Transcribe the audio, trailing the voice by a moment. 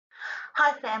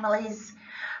Hi families,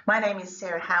 my name is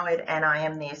Sarah Howard and I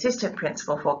am the Assistant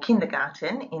Principal for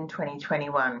Kindergarten in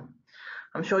 2021.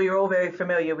 I'm sure you're all very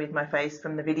familiar with my face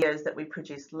from the videos that we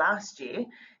produced last year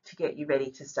to get you ready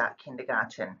to start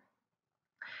kindergarten.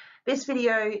 This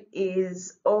video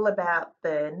is all about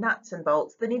the nuts and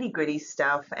bolts, the nitty-gritty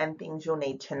stuff and things you'll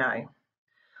need to know.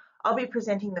 I'll be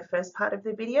presenting the first part of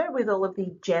the video with all of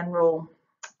the general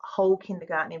whole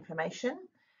kindergarten information.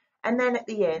 And then at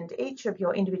the end, each of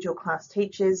your individual class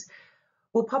teachers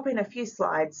will pop in a few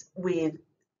slides with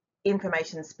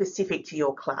information specific to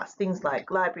your class, things like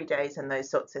library days and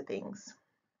those sorts of things.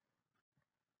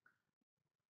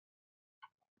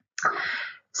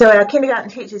 So our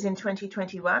kindergarten teachers in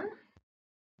 2021,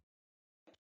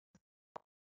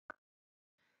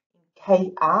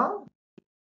 KR,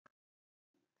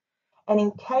 and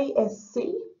in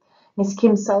KSC, Miss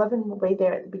Kim Sullivan will be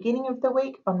there at the beginning of the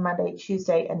week on Monday,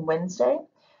 Tuesday and Wednesday,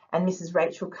 and Mrs.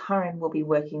 Rachel Curran will be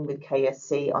working with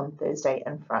KSC on Thursday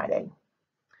and Friday.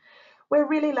 We're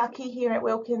really lucky here at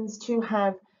Wilkins to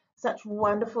have such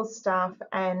wonderful staff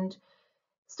and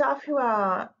staff who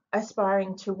are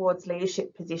aspiring towards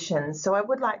leadership positions. So I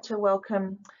would like to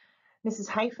welcome Mrs.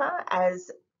 Hafer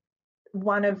as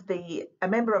a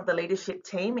member of the leadership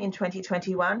team in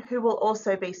 2021, who will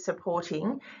also be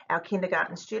supporting our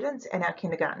kindergarten students and our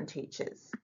kindergarten teachers.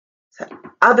 So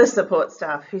other support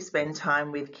staff who spend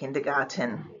time with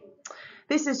kindergarten.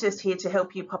 This is just here to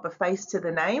help you pop a face to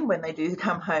the name when they do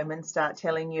come home and start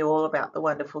telling you all about the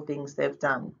wonderful things they've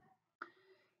done.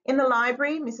 In the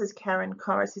library, Mrs. Karen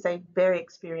Corris is a very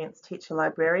experienced teacher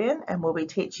librarian and will be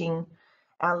teaching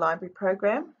our library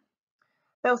program.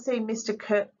 They'll see Mr.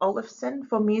 Kurt Olofsson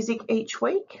for music each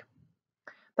week.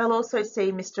 They'll also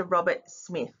see Mr. Robert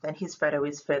Smith, and his photo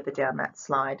is further down that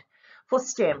slide, for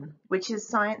STEM, which is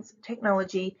science,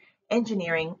 technology,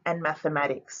 engineering and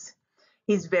mathematics.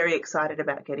 He's very excited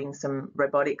about getting some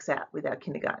robotics out with our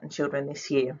kindergarten children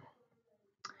this year.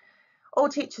 All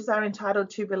teachers are entitled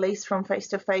to release from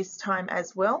face-to-face time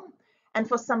as well, and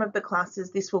for some of the classes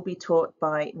this will be taught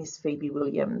by Miss Phoebe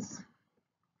Williams.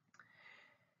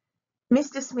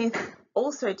 Mr. Smith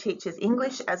also teaches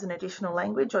English as an additional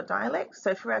language or dialect,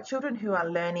 so for our children who are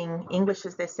learning English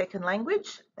as their second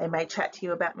language, they may chat to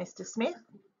you about Mr. Smith.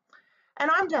 And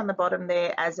I'm down the bottom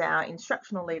there as our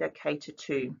instructional leader K to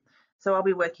 2. So I'll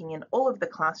be working in all of the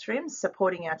classrooms,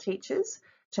 supporting our teachers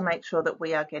to make sure that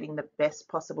we are getting the best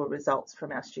possible results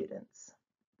from our students.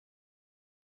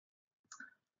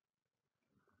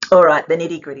 All right, the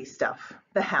nitty-gritty stuff,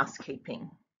 the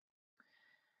housekeeping.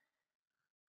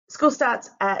 School starts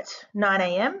at 9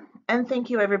 a.m. and thank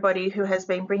you everybody who has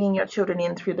been bringing your children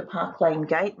in through the Park Lane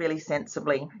gate really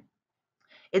sensibly.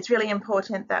 It's really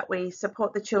important that we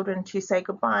support the children to say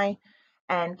goodbye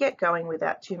and get going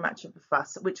without too much of a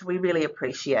fuss, which we really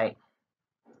appreciate.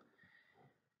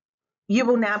 You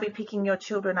will now be picking your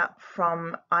children up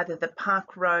from either the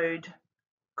Park Road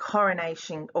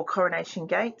Coronation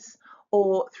gates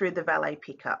or through the valet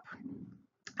pickup,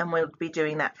 and we'll be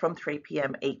doing that from 3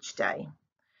 p.m. each day.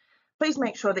 Please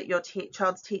make sure that your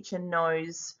child's teacher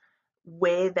knows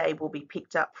where they will be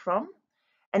picked up from.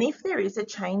 And if there is a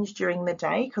change during the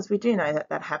day, because we do know that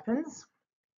that happens,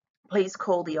 please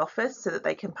call the office so that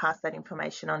they can pass that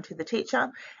information on to the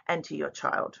teacher and to your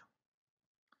child.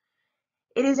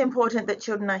 It is important that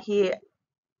children are here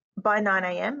by 9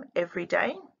 a.m. every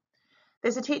day.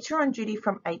 There's a teacher on duty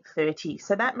from 8:30.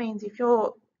 So that means if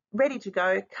you're ready to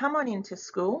go, come on into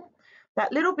school.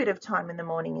 That little bit of time in the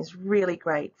morning is really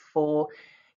great for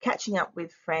catching up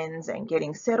with friends and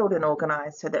getting settled and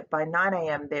organised so that by 9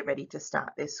 a.m. they're ready to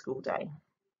start their school day.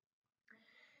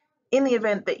 In the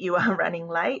event that you are running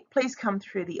late, please come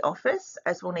through the office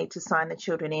as we'll need to sign the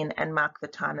children in and mark the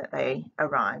time that they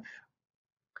arrive.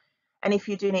 And if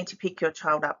you do need to pick your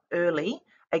child up early,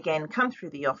 again, come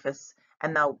through the office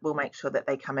and we'll make sure that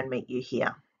they come and meet you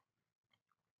here.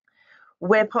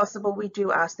 Where possible, we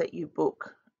do ask that you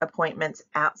book appointments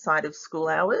outside of school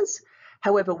hours.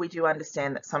 However, we do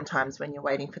understand that sometimes when you're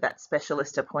waiting for that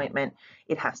specialist appointment,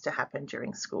 it has to happen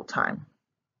during school time.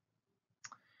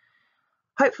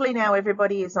 Hopefully now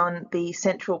everybody is on the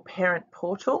central parent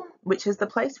portal, which is the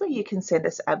place where you can send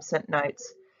us absent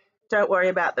notes. Don't worry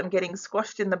about them getting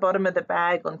squashed in the bottom of the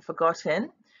bag and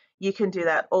forgotten. You can do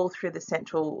that all through the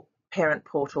central parent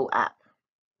portal app.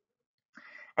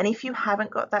 And if you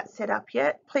haven't got that set up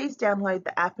yet, please download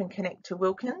the app and connect to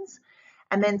Wilkins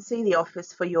and then see the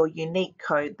office for your unique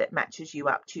code that matches you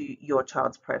up to your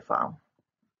child's profile.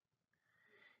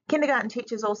 Kindergarten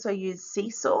teachers also use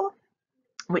Seesaw,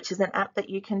 which is an app that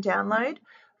you can download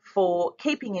for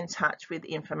keeping in touch with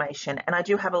information. And I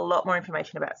do have a lot more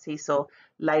information about Seesaw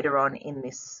later on in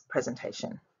this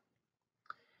presentation.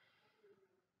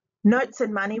 Notes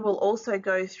and Money will also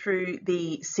go through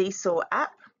the Seesaw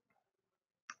app.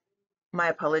 My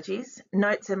apologies.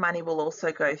 Notes and Money will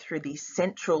also go through the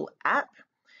Central app.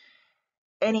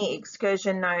 Any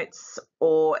excursion notes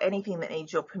or anything that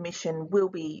needs your permission will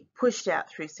be pushed out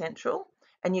through Central,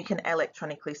 and you can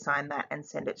electronically sign that and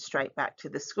send it straight back to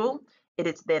the school.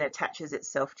 It then attaches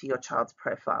itself to your child's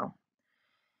profile.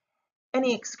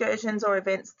 Any excursions or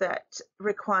events that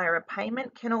require a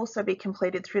payment can also be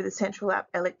completed through the Central app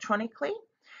electronically.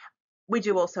 We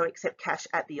do also accept cash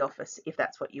at the office if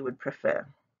that's what you would prefer.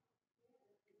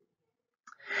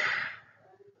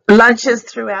 Lunches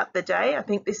throughout the day. I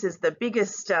think this is the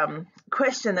biggest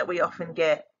question that we often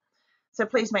get. So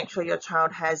please make sure your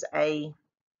child has a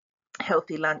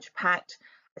healthy lunch packed,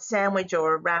 a sandwich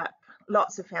or a wrap.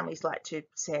 Lots of families like to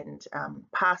send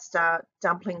pasta.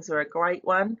 Dumplings are a great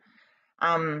one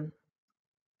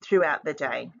throughout the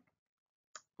day.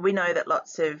 We know that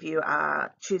lots of you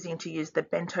are choosing to use the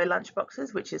bento lunch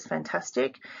boxes, which is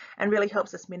fantastic and really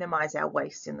helps us minimise our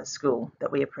waste in the school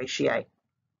that we appreciate.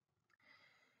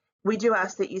 We do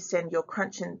ask that you send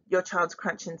your child's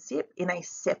crunch and sip in a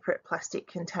separate plastic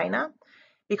container,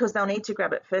 because they'll need to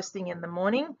grab it first thing in the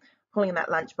morning. Pulling that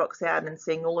lunchbox out and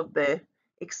seeing all of the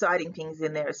exciting things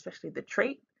in there, especially the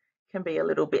treat, can be a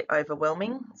little bit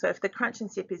overwhelming. So if the crunch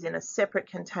and sip is in a separate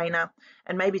container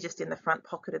and maybe just in the front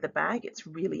pocket of the bag, it's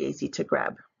really easy to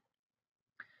grab.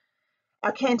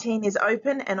 Our canteen is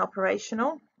open and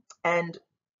operational, and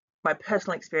my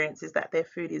personal experience is that their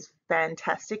food is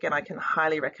fantastic and I can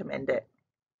highly recommend it.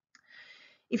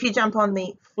 If you jump on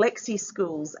the Flexi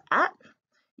Schools app,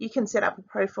 you can set up a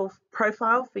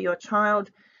profile for your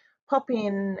child, pop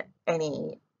in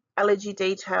any allergy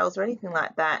details or anything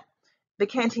like that. The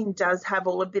canteen does have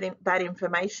all of that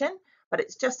information, but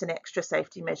it's just an extra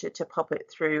safety measure to pop it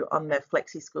through on the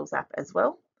Flexi Schools app as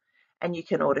well, and you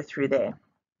can order through there.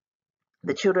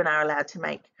 The children are allowed to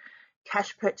make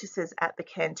cash purchases at the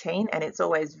canteen, and it's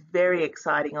always very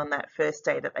exciting on that first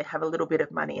day that they have a little bit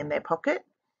of money in their pocket.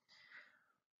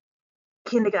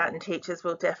 Kindergarten teachers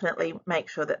will definitely make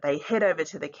sure that they head over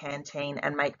to the canteen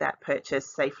and make that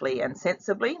purchase safely and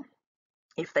sensibly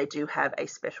if they do have a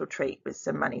special treat with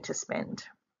some money to spend.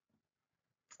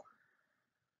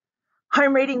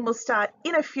 Home reading will start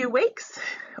in a few weeks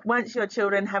once your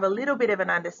children have a little bit of an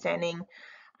understanding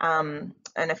and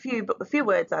a few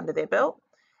words under their belt.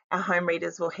 Our home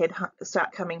readers will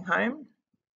start coming home.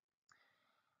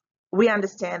 We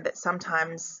understand that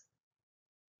sometimes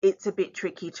it's a bit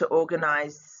tricky to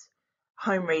organise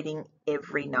home reading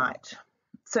every night.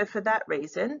 So for that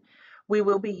reason, we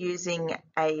will be using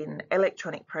an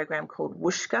electronic program called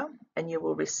Wooshka, and you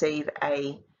will receive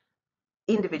an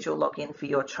individual login for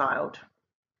your child.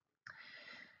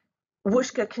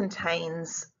 Wooshka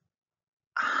contains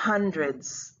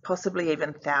hundreds, possibly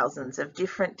even thousands of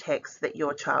different texts that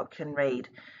your child can read.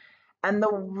 And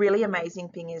the really amazing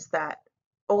thing is that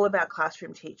all of our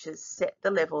classroom teachers set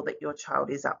the level that your child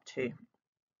is up to.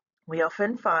 We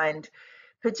often find,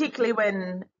 particularly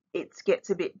when it gets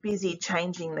a bit busy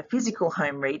changing the physical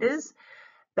home readers,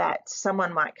 that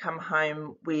someone might come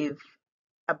home with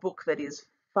a book that is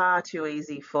far too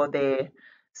easy for their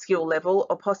skill level,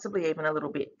 or possibly even a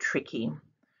little bit tricky.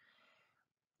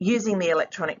 Using the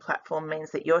electronic platform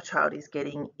means that your child is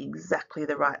getting exactly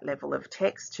the right level of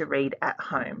text to read at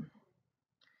home.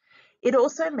 It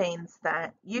also means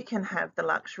that you can have the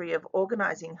luxury of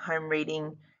organising home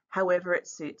reading however it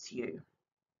suits you.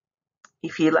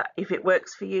 If it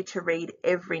works for you to read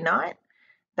every night,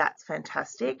 that's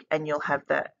fantastic, and you'll have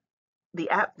the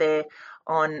app there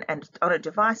on a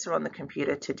device or on the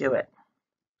computer to do it.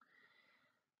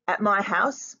 At my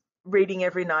house, reading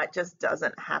every night just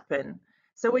doesn't happen.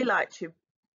 So we like to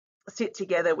sit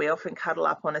together. We often cuddle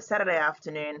up on a Saturday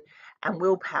afternoon and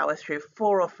we'll power through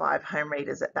 4 or 5 home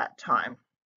readers at that time.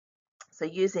 So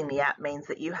using the app means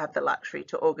that you have the luxury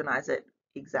to organise it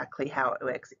exactly how it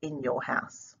works in your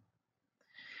house.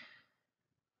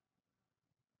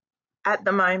 At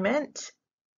the moment,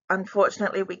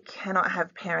 unfortunately, we cannot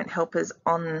have parent helpers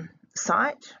on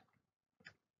site.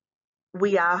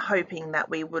 We are hoping that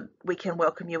we can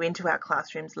welcome you into our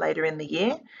classrooms later in the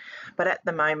year, but at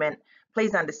the moment,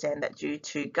 please understand that due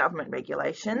to government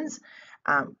regulations,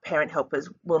 parent helpers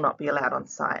will not be allowed on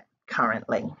site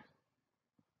currently.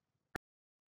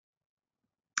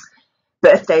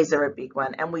 Birthdays are a big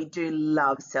one, and we do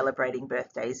love celebrating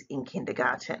birthdays in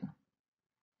kindergarten.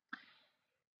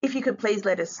 If you could please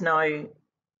let us know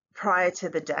prior to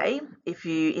the day if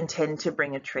you intend to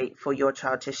bring a treat for your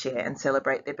child to share and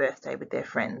celebrate their birthday with their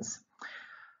friends.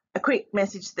 A quick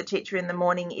message to the teacher in the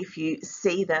morning if you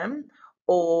see them,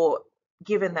 or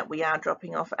given that we are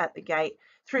dropping off at the gate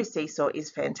through Seesaw,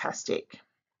 is fantastic.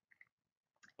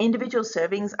 Individual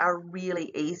servings are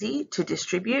really easy to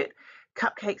distribute.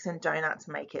 Cupcakes and donuts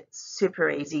make it super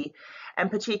easy,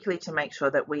 and particularly to make sure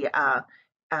that we are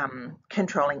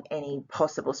controlling any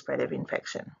possible spread of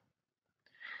infection.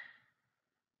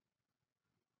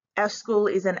 Our school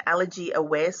is an allergy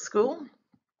aware school,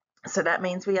 so that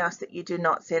means we ask that you do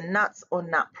not send nuts or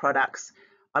nut products.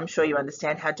 I'm sure you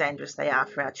understand how dangerous they are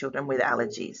for our children with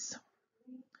allergies.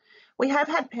 We have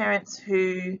had parents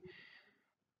who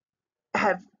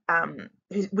have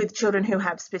with children who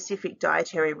have specific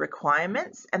dietary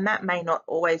requirements, and that may not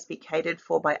always be catered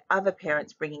for by other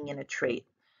parents bringing in a treat.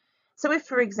 So if,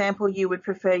 for example, you would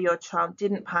prefer your child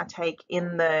didn't partake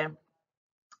in the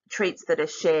treats that are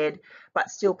shared but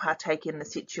still partake in the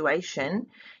situation,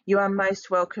 you are most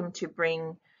welcome to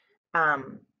bring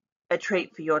a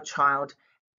treat for your child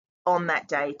on that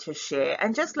day to share,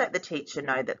 and just let the teacher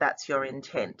know that that's your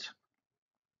intent.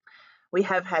 We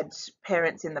have had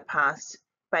parents in the past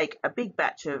bake a big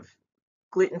batch of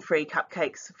gluten-free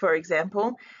cupcakes, for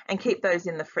example, and keep those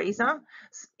in the freezer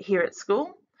here at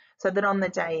school, so that on the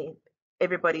day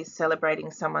everybody's celebrating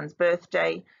someone's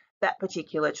birthday, that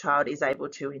particular child is able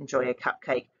to enjoy a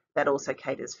cupcake that also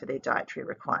caters for their dietary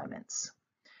requirements.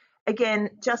 Again,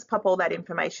 just pop all that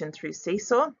information through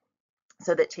Seesaw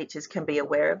so that teachers can be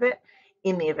aware of it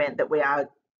in the event that we are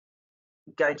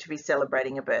going to be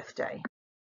celebrating a birthday.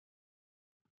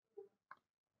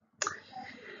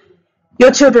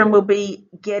 Your children will be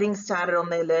getting started on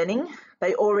their learning.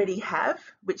 They already have,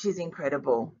 which is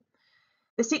incredible.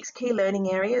 The 6 key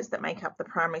learning areas that make up the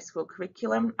primary school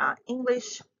curriculum are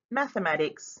English,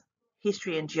 mathematics,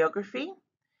 history and geography,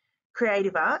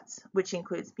 creative arts, which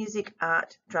includes music,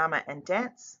 art, drama and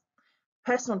dance,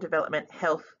 personal development,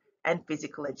 health and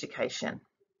physical education.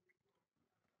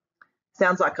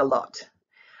 Sounds like a lot,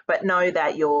 but know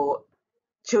that your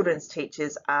children's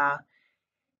teachers are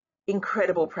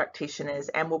incredible practitioners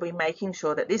and will be making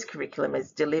sure that this curriculum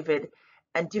is delivered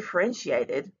and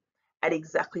differentiated at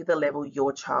exactly the level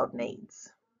your child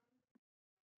needs.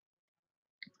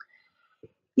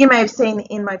 You may have seen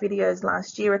in my videos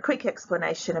last year a quick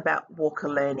explanation about Walker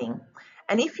Learning,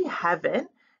 and if you haven't,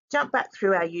 jump back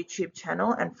through our YouTube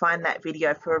channel and find that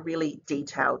video for a really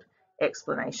detailed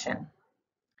explanation.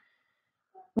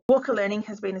 Walker Learning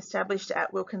has been established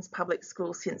at Wilkins Public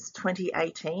School since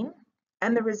 2018,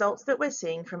 and the results that we're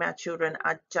seeing from our children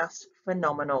are just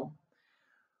phenomenal.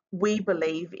 We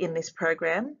believe in this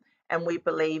program, and we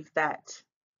believe that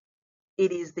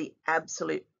it is the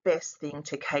absolute best thing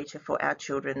to cater for our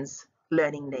children's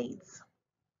learning needs.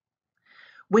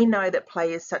 We know that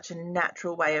play is such a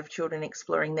natural way of children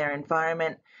exploring their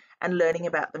environment and learning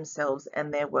about themselves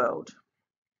and their world.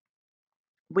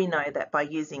 We know that by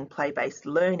using play-based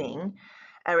learning,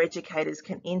 our educators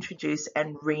can introduce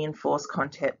and reinforce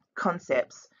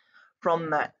concepts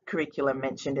from that curriculum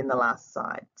mentioned in the last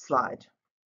slide.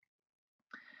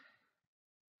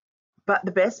 But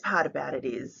the best part about it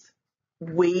is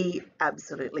we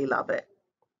absolutely love it.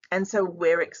 And so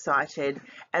we're excited,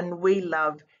 and we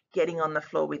love getting on the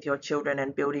floor with your children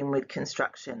and building with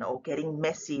construction, or getting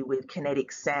messy with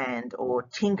kinetic sand, or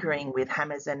tinkering with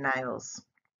hammers and nails.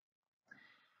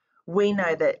 We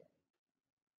know that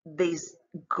these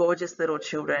gorgeous little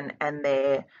children and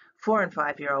their 4- and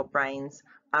 5-year-old brains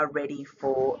are ready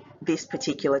for this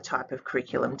particular type of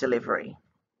curriculum delivery.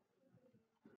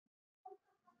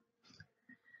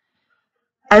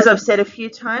 As I've said a few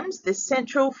times, the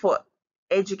Central for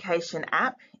Education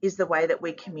app is the way that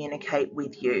we communicate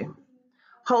with you.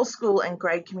 Whole school and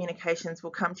grade communications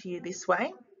will come to you this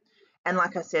way. And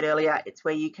like I said earlier, it's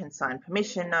where you can sign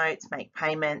permission notes, make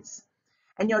payments,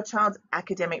 and your child's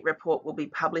academic report will be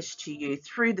published to you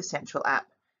through the Central app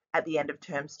at the end of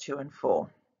terms 2 and 4.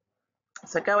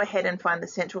 So go ahead and find the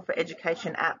Central for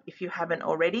Education app if you haven't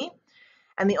already,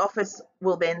 and the office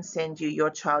will then send you your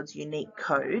child's unique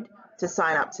code to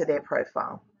sign up to their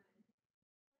profile.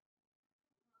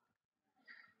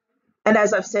 And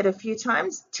as I've said a few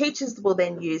times, teachers will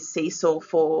then use Seesaw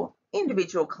for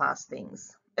individual class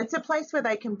things. It's a place where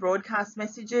they can broadcast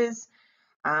messages,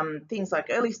 things like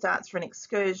early starts for an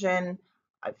excursion.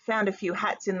 I've found a few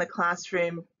hats in the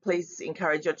classroom. Please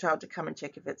encourage your child to come and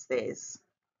check if it's theirs.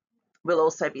 We'll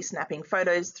also be snapping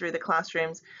photos through the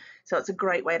classrooms, so it's a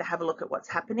great way to have a look at what's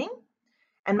happening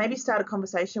and maybe start a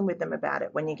conversation with them about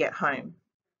it when you get home.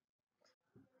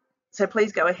 So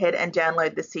please go ahead and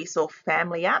download the Seesaw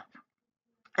Family app.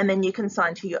 And then you can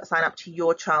sign up to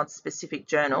your child's specific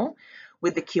journal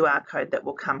with the QR code that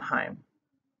will come home.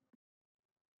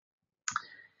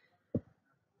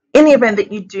 In the event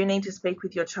that you do need to speak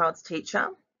with your child's teacher,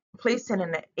 please send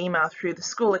an email through the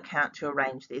school account to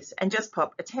arrange this, and just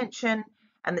pop attention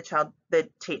and the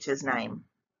teacher's name.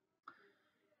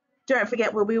 Don't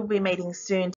forget, we will be meeting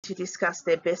soon to discuss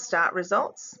their Best Start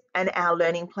results and our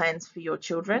learning plans for your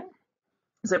children.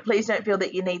 So please don't feel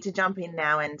that you need to jump in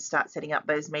now and start setting up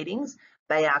those meetings.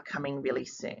 They are coming really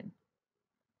soon.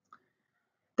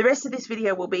 The rest of this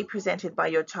video will be presented by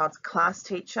your child's class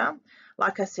teacher,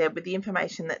 like I said, with the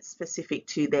information that's specific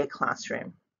to their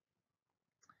classroom.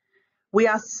 We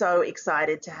are so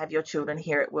excited to have your children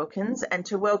here at Wilkins and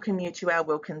to welcome you to our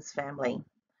Wilkins family.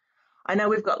 I know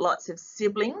we've got lots of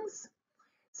siblings,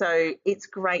 so it's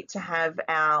great to have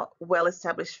our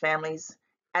well-established families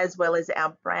as well as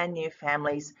our brand new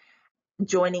families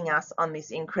joining us on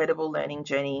this incredible learning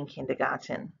journey in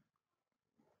kindergarten.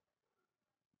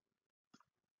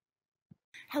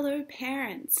 Hello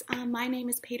parents, my name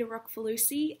is Peter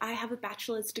Rockfalusi. I have a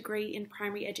bachelor's degree in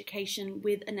primary education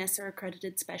with a NESA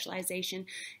accredited specialisation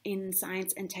in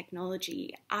science and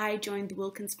technology. I joined the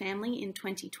Wilkins family in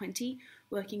 2020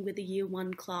 working with the Year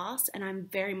 1 class, and I'm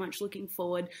very much looking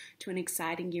forward to an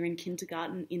exciting year in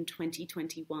kindergarten in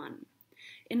 2021.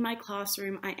 In my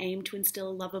classroom, I aim to instill a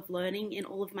love of learning in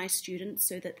all of my students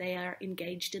so that they are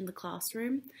engaged in the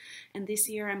classroom. And this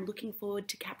year, I'm looking forward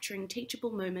to capturing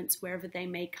teachable moments wherever they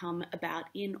may come about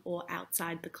in or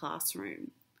outside the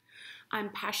classroom. I'm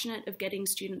passionate of getting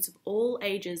students of all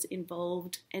ages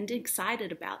involved and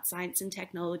excited about science and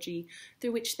technology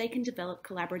through which they can develop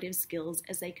collaborative skills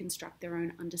as they construct their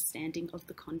own understanding of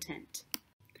the content.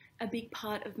 A big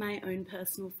part of my own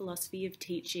personal philosophy of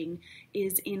teaching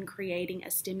is in creating a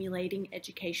stimulating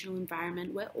educational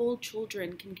environment where all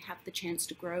children can have the chance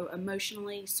to grow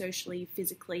emotionally, socially,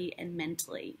 physically, and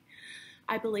mentally.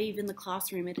 I believe in the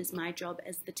classroom it is my job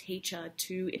as the teacher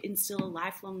to instill a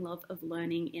lifelong love of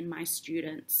learning in my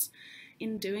students.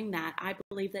 In doing that, I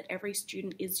believe that every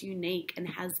student is unique and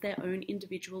has their own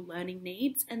individual learning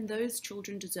needs, and those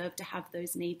children deserve to have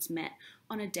those needs met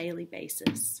on a daily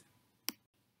basis.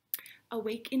 A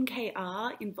week in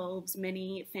KR involves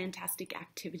many fantastic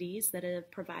activities that are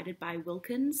provided by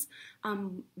Wilkins.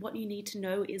 What you need to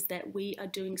know is that we are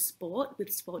doing sport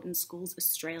with Sport in Schools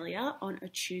Australia on a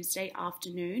Tuesday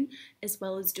afternoon, as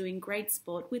well as doing grade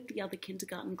sport with the other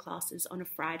kindergarten classes on a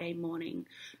Friday morning.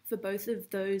 For both of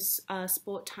those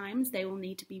sport times, they will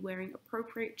need to be wearing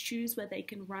appropriate shoes where they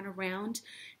can run around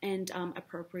and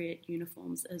appropriate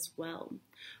uniforms as well.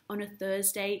 On a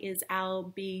Thursday is our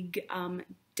big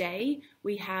day.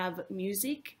 We have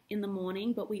music in the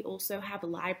morning, but we also have a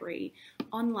library.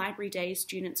 On library day,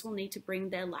 students will need to bring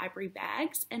their library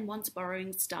bags, and once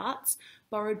borrowing starts,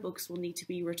 borrowed books will need to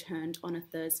be returned on a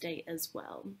Thursday as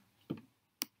well.